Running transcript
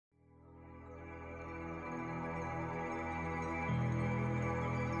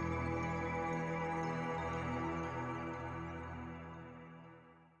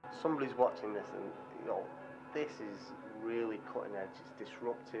somebody's watching this and, you know, this is really cutting edge, it's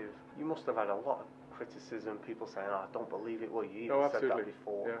disruptive. You must have had a lot of criticism, people saying, oh, I don't believe it. Well, you even said that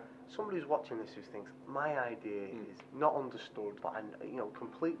before. Yeah. Somebody who's watching this who thinks, my idea is not understood, but, you know,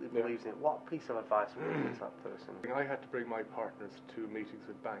 completely believes in it. What piece of advice would you give to that person? I had to bring my partners to meetings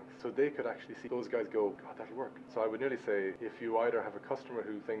with banks so they could actually see those guys go, God, that'll work. So I would nearly say, if you either have a customer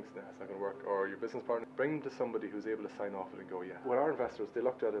who thinks that's not going to work, or your business partner, bring them to somebody who's able to sign off it and go, yeah. With our investors, they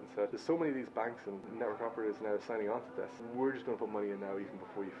looked at it and said, there's so many of these banks and network operators now signing on to this, we're just going to put money in now even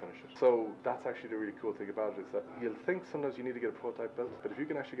before you finish it. So that's actually the really cool thing about it, is that you'll think sometimes you need to get a prototype built, but if you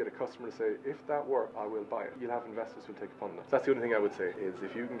can actually get a customer to say, if that works, I will buy it, you'll have investors who'll take upon that. So that's the only thing I would say, is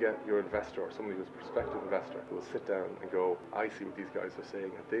if you can get your investor or somebody who's a prospective investor who will sit down and go, I see what these guys are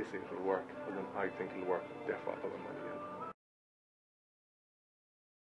saying and they say it'll work, and then I think it'll work, therefore